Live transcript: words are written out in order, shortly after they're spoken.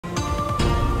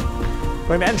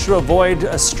We managed to avoid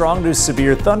strong to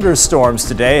severe thunderstorms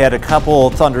today. Had a couple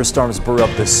thunderstorms brew up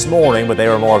this morning, but they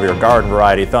were more of your garden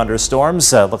variety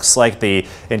thunderstorms. Looks like the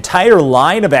entire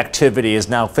line of activity is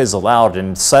now fizzled out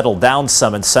and settled down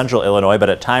some in central Illinois, but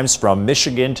at times from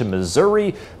Michigan to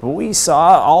Missouri, we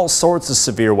saw all sorts of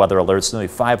severe weather alerts, nearly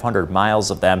 500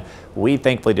 miles of them. We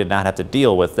thankfully did not have to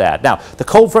deal with that. Now, the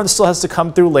cold front still has to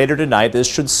come through later tonight. This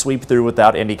should sweep through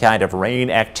without any kind of rain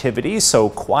activity, so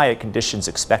quiet conditions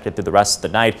expected through the rest of the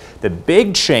night. The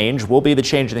big change will be the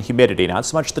change in the humidity, not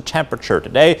so much the temperature.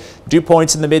 Today, dew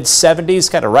points in the mid-70s,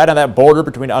 kind of right on that border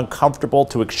between uncomfortable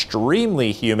to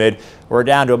extremely humid. We're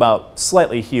down to about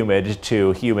slightly humid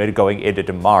to humid going into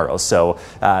tomorrow. So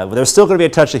there's still going to be a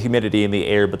touch of humidity in the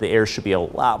air, but the air should be a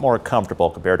lot more comfortable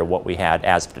compared to what we had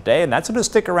as of today. And that's going to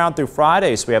stick around through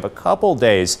Friday. So we have a couple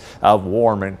days of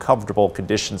warm and comfortable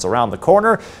conditions around the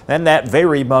corner. Then that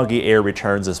very muggy air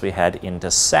returns as we head into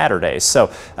Saturday.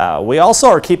 So we also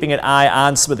are keeping an eye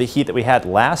on some of the heat that we had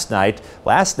last night.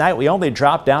 Last night we only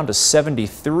dropped down to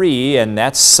 73, and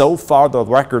that's so far the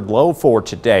record low for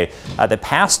today. The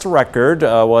past record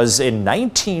was in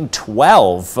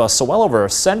 1912, so well over a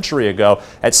century ago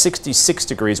at 66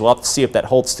 degrees. We'll have to see if that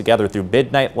holds together through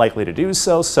midnight, likely to do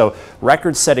so. So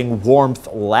record-setting warmth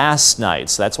last night.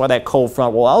 So that's why that cold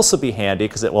front will also be handy,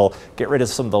 because it will get rid of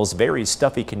some of those very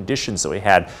stuffy conditions that we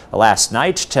had last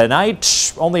night.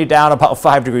 Tonight, only down about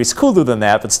 5 degrees cooler than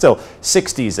that, but still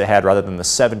 60s ahead rather than the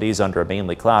 70s under a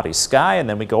mainly cloudy sky. And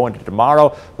then we go into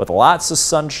tomorrow with lots of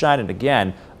sunshine and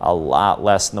again, a lot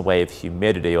less in the way of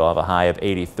humidity. We'll have a high of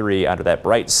 83 under that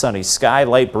bright sunny sky.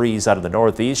 Light breeze out of the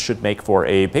northeast should make for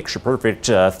a picture-perfect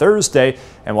Thursday,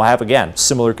 and we'll have again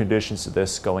similar conditions to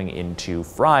this going into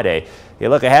Friday. You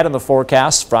look ahead in the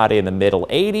forecast, Friday in the middle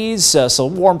 80s, so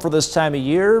warm for this time of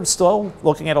year. Still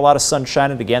looking at a lot of sunshine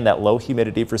and again that low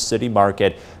humidity for City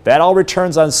Market. That all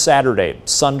returns on Saturday.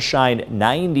 Sunshine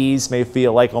 90s, may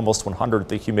feel like almost 100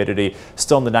 the humidity.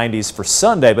 Still in the 90s for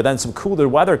Sunday, but then some cooler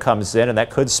weather comes in and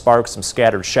that could spark some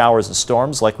scattered showers and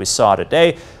storms like we saw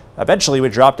today. Eventually, we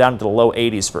drop down to the low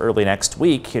 80s for early next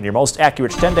week. And your most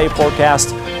accurate 10-day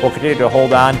forecast will continue to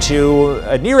hold on to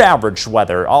a near-average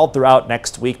weather all throughout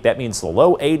next week. That means the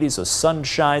low 80s with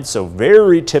sunshine, so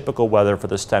very typical weather for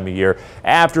this time of year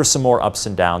after some more ups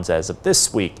and downs as of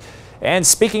this week. And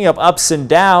speaking of ups and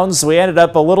downs, we ended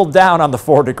up a little down on the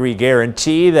 4-degree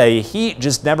guarantee. The heat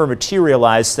just never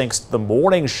materialized thanks to the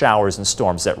morning showers and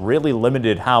storms that really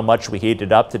limited how much we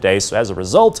heated up today. So as a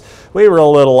result, we were a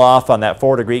little off on that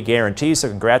 4-degree guarantee. So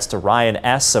congrats to Ryan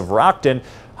S. of Rockton.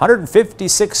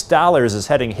 $156 is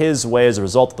heading his way as a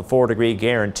result of the 4-degree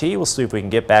guarantee. We'll see if we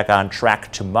can get back on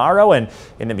track tomorrow. And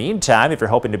in the meantime, if you're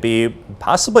hoping to be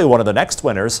possibly one of the next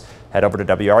winners, head over to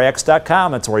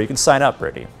WREX.com. That's where you can sign up,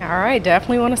 Brittany. All right,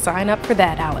 definitely want to sign up for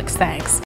that, Alex. Thanks.